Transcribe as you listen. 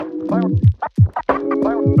Why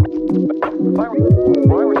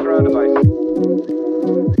we're surrounded by.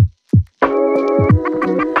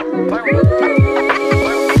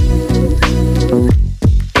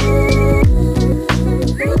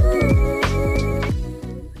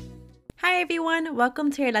 Hi everyone, welcome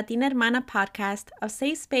to your Latina Hermana podcast, a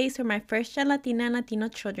safe space where my first-gen Latina and Latino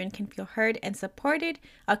children can feel heard and supported,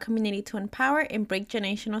 a community to empower and break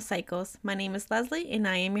generational cycles. My name is Leslie and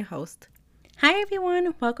I am your host. Hi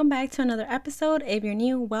everyone, welcome back to another episode. If you're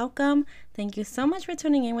new, welcome. Thank you so much for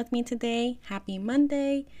tuning in with me today. Happy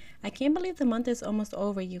Monday. I can't believe the month is almost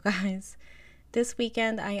over, you guys. This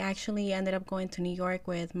weekend, I actually ended up going to New York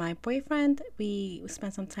with my boyfriend. We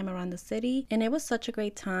spent some time around the city, and it was such a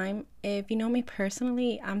great time. If you know me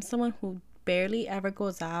personally, I'm someone who barely ever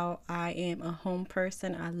goes out. I am a home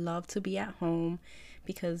person. I love to be at home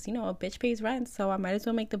because, a bitch pays rent, so I might as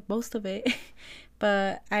well make the most of it.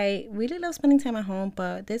 But I really love spending time at home.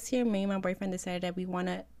 But this year, me and my boyfriend decided that we want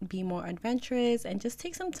to be more adventurous and just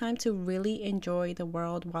take some time to really enjoy the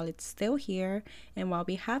world while it's still here and while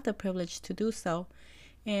we have the privilege to do so.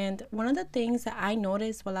 And one of the things that I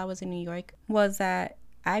noticed while I was in New York was that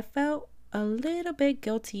I felt a little bit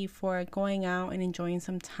guilty for going out and enjoying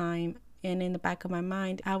some time. And in the back of my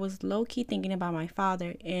mind, I was low-key thinking about my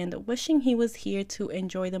father and wishing he was here to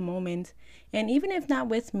enjoy the moment. And even if not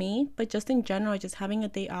with me, but just in general, just having a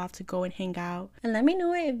day off to go and hang out. And let me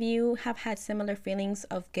know if you have had similar feelings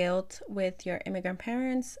of guilt with your immigrant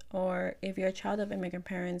parents, or if you're a child of immigrant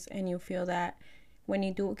parents and you feel that when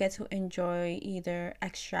you do get to enjoy either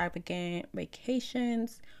extravagant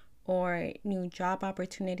vacations or new job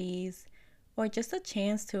opportunities, or just a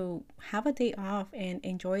chance to have a day off and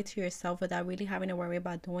enjoy it to yourself without really having to worry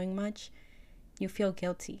about doing much, you feel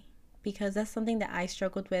guilty. Because that's something that I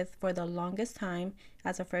struggled with for the longest time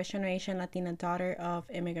as a first generation Latina daughter of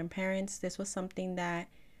immigrant parents. This was something that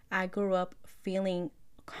I grew up feeling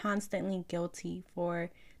constantly guilty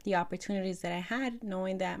for the opportunities that I had,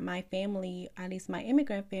 knowing that my family, at least my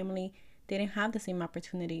immigrant family, didn't have the same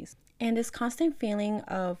opportunities. And this constant feeling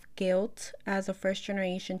of guilt as a first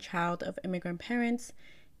generation child of immigrant parents,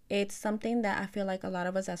 it's something that I feel like a lot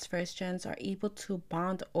of us as first gens are able to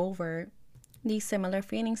bond over these similar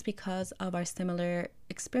feelings because of our similar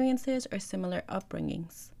experiences or similar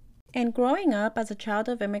upbringings. And growing up as a child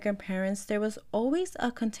of immigrant parents, there was always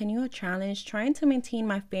a continual challenge trying to maintain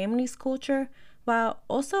my family's culture while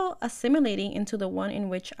also assimilating into the one in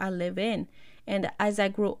which I live in. And as I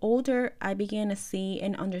grew older, I began to see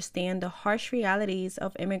and understand the harsh realities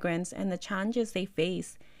of immigrants and the challenges they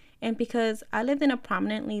face. And because I lived in a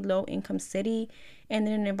prominently low-income city and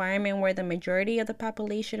in an environment where the majority of the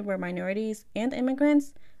population were minorities and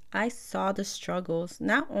immigrants, I saw the struggles,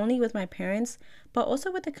 not only with my parents, but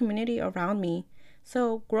also with the community around me.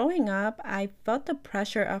 So growing up, I felt the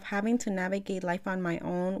pressure of having to navigate life on my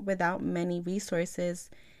own without many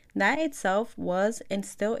resources. That itself was and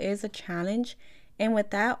still is a challenge. And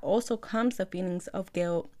with that also comes the feelings of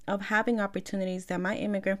guilt, of having opportunities that my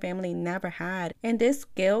immigrant family never had. And this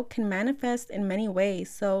guilt can manifest in many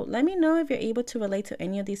ways. So let me know if you're able to relate to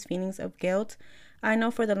any of these feelings of guilt. I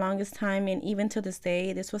know for the longest time, and even to this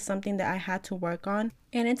day, this was something that I had to work on.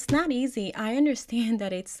 And it's not easy. I understand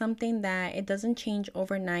that it's something that it doesn't change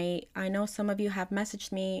overnight. I know some of you have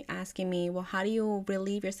messaged me asking me, well, how do you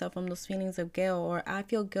relieve yourself from those feelings of guilt? Or I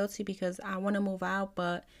feel guilty because I want to move out,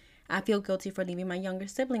 but I feel guilty for leaving my younger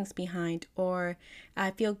siblings behind. Or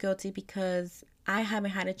I feel guilty because I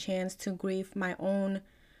haven't had a chance to grieve my own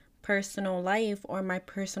personal life or my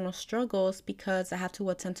personal struggles because I have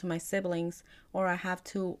to attend to my siblings, or I have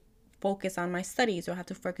to focus on my studies, or have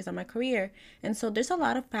to focus on my career. And so there's a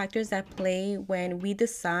lot of factors that play when we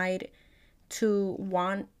decide to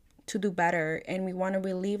want to do better and we want to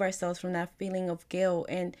relieve ourselves from that feeling of guilt.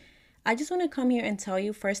 And I just want to come here and tell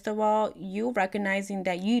you, first of all, you recognizing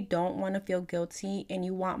that you don't want to feel guilty and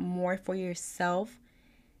you want more for yourself,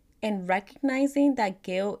 and recognizing that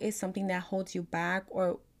guilt is something that holds you back,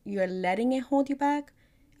 or you're letting it hold you back.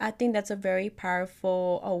 I think that's a very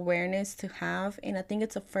powerful awareness to have, and I think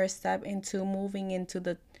it's a first step into moving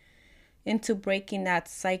into breaking that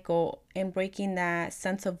cycle and breaking that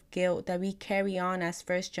sense of guilt that we carry on as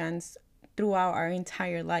first gens throughout our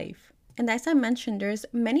entire life. And as I mentioned, there's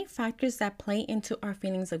many factors that play into our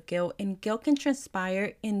feelings of guilt, and guilt can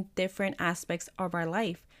transpire in different aspects of our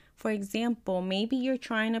life. For example, maybe you're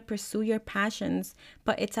trying to pursue your passions,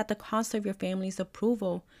 but it's at the cost of your family's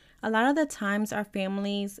approval. A lot of the times, our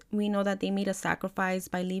families, we know that they made a sacrifice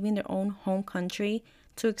by leaving their own home country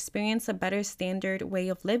to experience a better standard way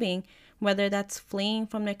of living, whether that's fleeing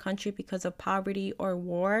from their country because of poverty or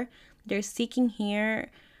war. They're seeking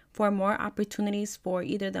here for more opportunities for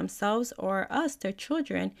either themselves or us, their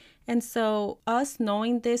children. And so us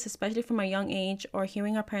knowing this, especially from a young age, or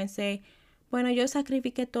hearing our parents say, bueno, yo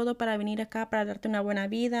sacrifiqué todo para venir acá, para darte una buena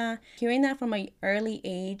vida. Hearing that from an early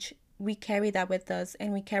age, we carry that with us,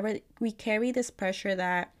 and we carry this pressure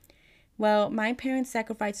that, well, my parents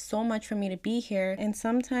sacrificed so much for me to be here, and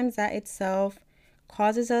sometimes that itself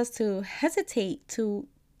causes us to hesitate to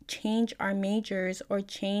change our majors or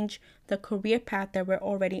change the career path that we're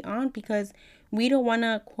already on, because we don't want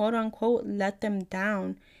to, quote unquote, let them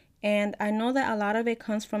down. And I know that a lot of it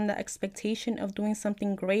comes from the expectation of doing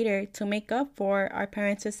something greater to make up for our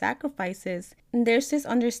parents' sacrifices. And there's this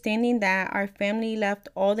understanding that our family left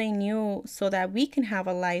all they knew so that we can have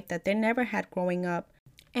a life that they never had growing up.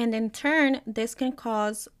 And in turn, this can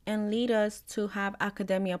cause and lead us to have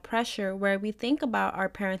academia pressure, where we think about our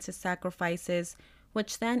parents' sacrifices,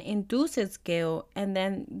 which then induces guilt. And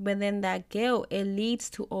then within that guilt, it leads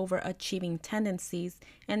to overachieving tendencies.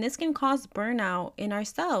 And this can cause burnout in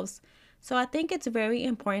ourselves. So I think it's very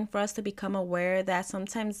important for us to become aware that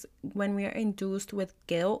sometimes when we are induced with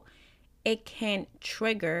guilt, it can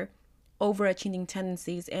trigger overachieving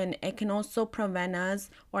tendencies, and it can also prevent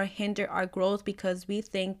us or hinder our growth, because we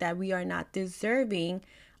think that we are not deserving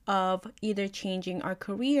of either changing our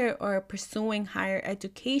career or pursuing higher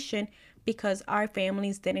education, because our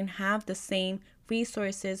families didn't have the same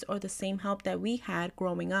resources or the same help that we had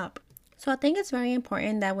growing up. So I think it's very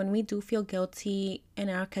important that when we do feel guilty in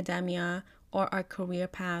our academia or our career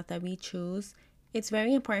path that we choose, it's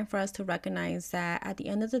very important for us to recognize that at the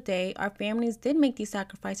end of the day, our families did make these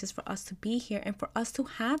sacrifices for us to be here, and for us to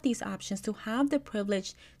have these options, to have the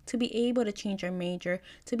privilege to be able to change our major,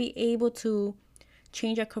 to be able to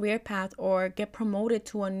change our career path or get promoted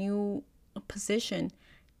to a new position.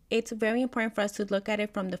 It's very important for us to look at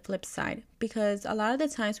it from the flip side, because a lot of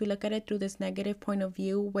the times we look at it through this negative point of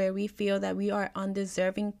view where we feel that we are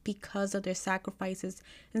undeserving because of their sacrifices,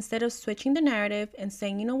 instead of switching the narrative and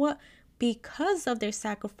saying, you know what, because of their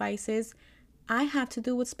sacrifices, I have to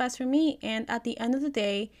do what's best for me. And at the end of the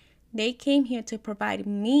day, they came here to provide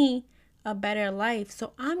me a better life.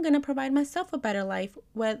 So I'm going to provide myself a better life,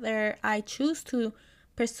 whether I choose to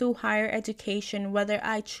pursue higher education, whether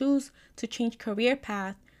I choose to change career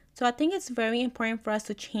path. So I think it's very important for us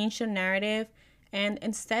to change the narrative, and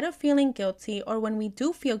instead of feeling guilty, or when we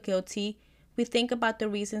do feel guilty, we think about the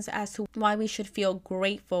reasons as to why we should feel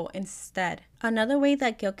grateful instead. Another way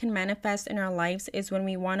that guilt can manifest in our lives is when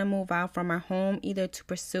we want to move out from our home, either to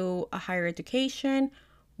pursue a higher education,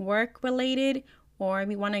 work related, or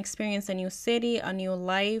we want to experience a new city, a new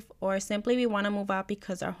life, or simply we want to move out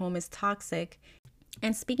because our home is toxic.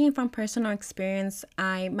 And speaking from personal experience,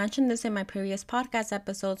 I mentioned this in my previous podcast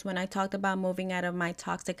episodes when I talked about moving out of my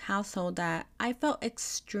toxic household, that I felt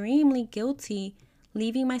extremely guilty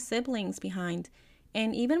leaving my siblings behind.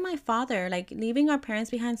 And even my father, like leaving our parents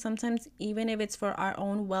behind, sometimes even if it's for our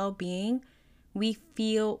own well-being, we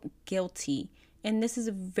feel guilty. And this is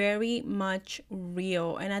very much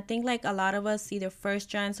real. And I think like a lot of us, either first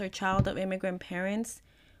gens or child of immigrant parents,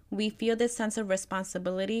 we feel this sense of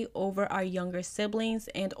responsibility over our younger siblings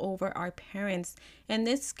and over our parents. And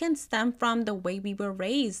this can stem from the way we were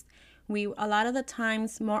raised. A lot of the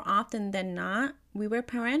times, more often than not, we were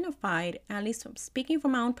parentified. At least speaking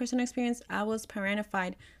from my own personal experience, I was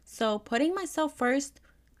parentified. So putting myself first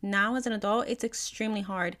now as an adult, it's extremely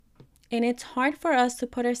hard. And it's hard for us to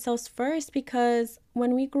put ourselves first, because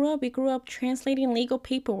when we grew up translating legal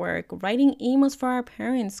paperwork, writing emails for our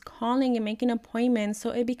parents, calling and making appointments. So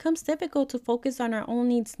it becomes difficult to focus on our own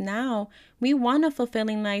needs now. We want a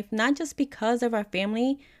fulfilling life, not just because of our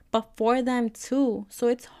family, but for them too. So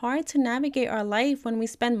it's hard to navigate our life when we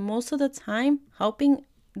spend most of the time helping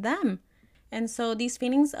them. And so these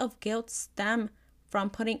feelings of guilt stem from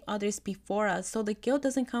putting others before us. So the guilt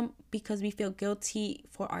doesn't come because we feel guilty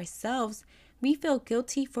for ourselves. We feel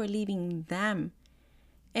guilty for leaving them.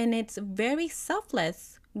 And it's very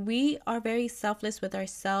selfless. We are very selfless with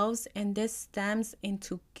ourselves, and this stems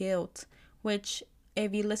into guilt, which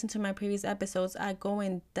if you listen to my previous episodes, I go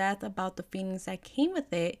in depth about the feelings that came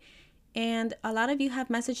with it. And a lot of you have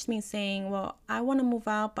messaged me saying, well, I want to move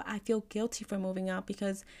out, but I feel guilty for moving out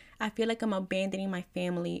because I feel like I'm abandoning my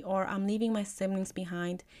family or I'm leaving my siblings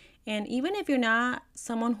behind. And even if you're not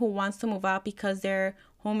someone who wants to move out because their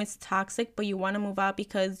home is toxic, but you want to move out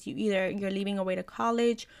because you're leaving away to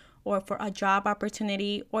college or for a job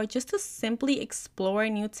opportunity or just to simply explore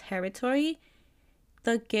new territory,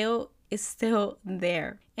 the guilt is still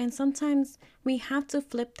there. And sometimes we have to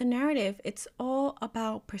flip the narrative. It's all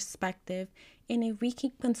about perspective. And if we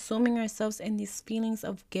keep consuming ourselves in these feelings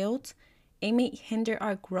of guilt, it may hinder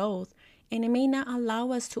our growth. And it may not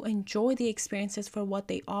allow us to enjoy the experiences for what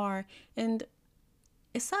they are. And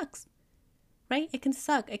it sucks, right? It can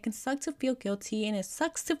suck. It can suck to feel guilty, and it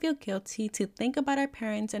sucks to feel guilty to think about our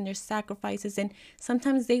parents and their sacrifices. And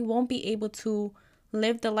sometimes they won't be able to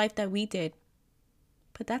live the life that we did.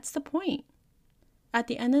 But that's the point. At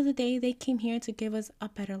the end of the day, they came here to give us a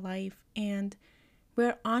better life, and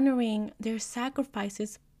we're honoring their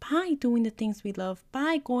sacrifices by doing the things we love,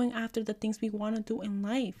 by going after the things we want to do in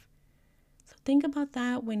life. So think about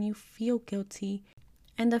that when you feel guilty.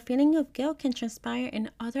 And the feeling of guilt can transpire in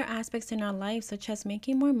other aspects in our lives, such as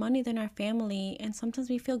making more money than our family, and sometimes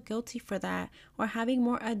we feel guilty for that, or having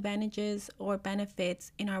more advantages or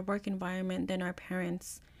benefits in our work environment than our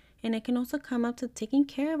parents. And it can also come up to taking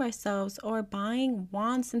care of ourselves or buying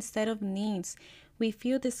wants instead of needs. We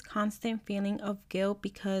feel this constant feeling of guilt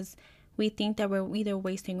because we think that we're either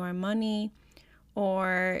wasting our money,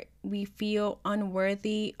 or we feel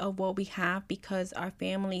unworthy of what we have because our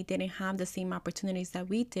family didn't have the same opportunities that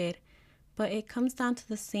we did. But it comes down to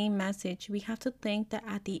the same message. We have to think that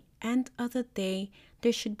at the end of the day,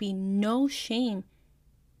 there should be no shame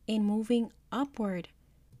in moving upward.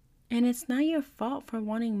 And it's not your fault for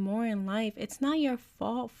wanting more in life. It's not your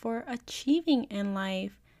fault for achieving in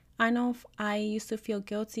life. I know I used to feel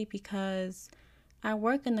guilty because I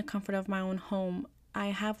work in the comfort of my own home. I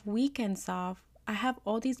have weekends off. I have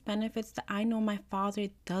all these benefits that I know my father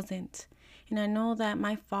doesn't. And I know that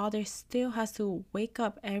my father still has to wake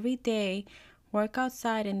up every day, work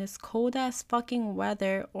outside in this cold ass fucking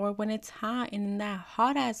weather, or when it's hot in that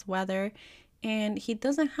hot ass weather. And he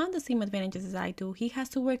doesn't have the same advantages as I do. He has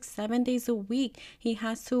to work 7 days a week. He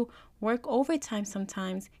has to work overtime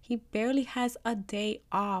sometimes. He barely has a day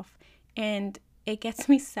off. And it gets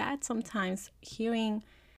me sad sometimes hearing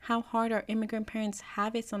how hard our immigrant parents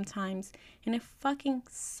have it sometimes. And it fucking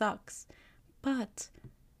sucks. But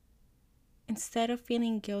instead of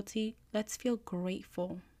feeling guilty, let's feel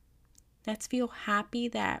grateful. Let's feel happy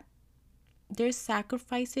that their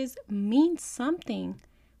sacrifices mean something.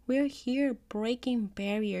 We're here breaking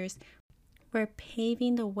barriers. We're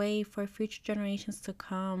paving the way for future generations to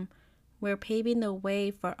come. We're paving the way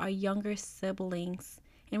for our younger siblings.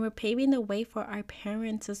 And we're paving the way for our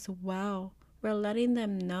parents as well. We're letting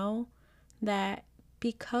them know that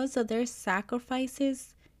because of their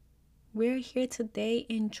sacrifices, we're here today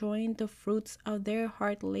enjoying the fruits of their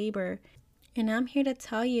hard labor. And I'm here to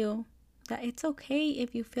tell you that it's okay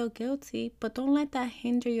if you feel guilty, but don't let that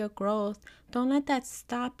hinder your growth. Don't let that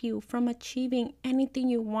stop you from achieving anything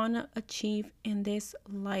you want to achieve in this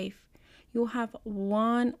life. You have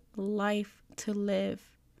one life to live.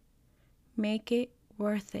 Make it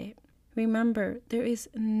worth it. Remember, there is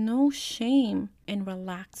no shame in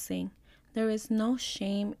relaxing. There is no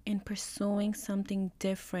shame in pursuing something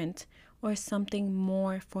different or something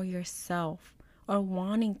more for yourself, or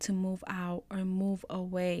wanting to move out or move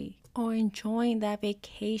away, or enjoying that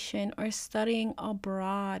vacation, or studying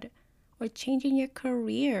abroad, or changing your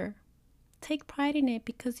career. Take pride in it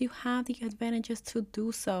because you have the advantages to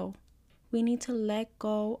do so. We need to let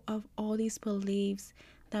go of all these beliefs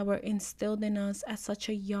that were instilled in us at such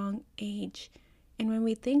a young age. And when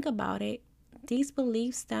we think about it, these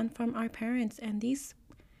beliefs stem from our parents, and these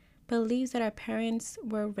beliefs that our parents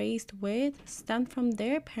were raised with stem from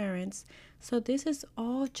their parents. So this is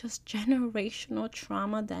all just generational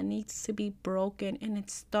trauma that needs to be broken, and it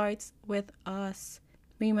starts with us.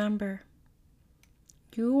 Remember,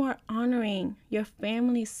 you are honoring your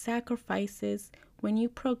family's sacrifices when you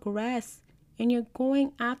progress and you're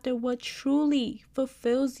going after what truly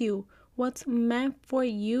fulfills you, what's meant for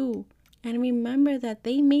you. And remember that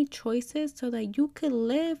they made choices so that you could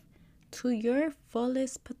live to your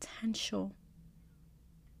fullest potential.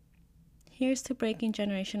 Here's to breaking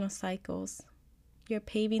generational cycles. You're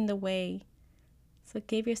paving the way. So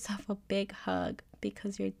give yourself a big hug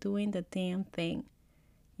because you're doing the damn thing.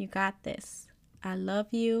 You got this. I love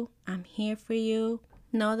you. I'm here for you.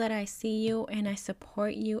 Know that I see you and I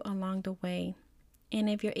support you along the way. And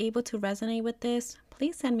if you're able to resonate with this,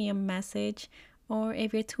 please send me a message. Or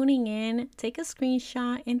if you're tuning in, take a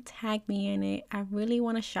screenshot and tag me in it. I really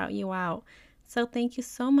want to shout you out. So thank you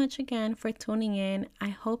so much again for tuning in. I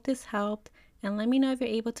hope this helped, and let me know if you're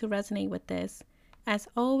able to resonate with this. As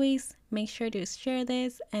always, make sure to share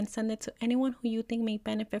this and send it to anyone who you think may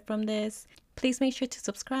benefit from this. Please make sure to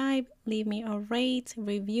subscribe, leave me a rate,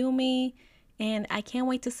 review me, and I can't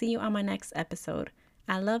wait to see you on my next episode.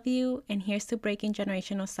 I love you, and here's to breaking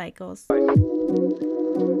generational cycles.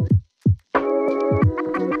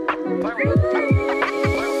 Bye.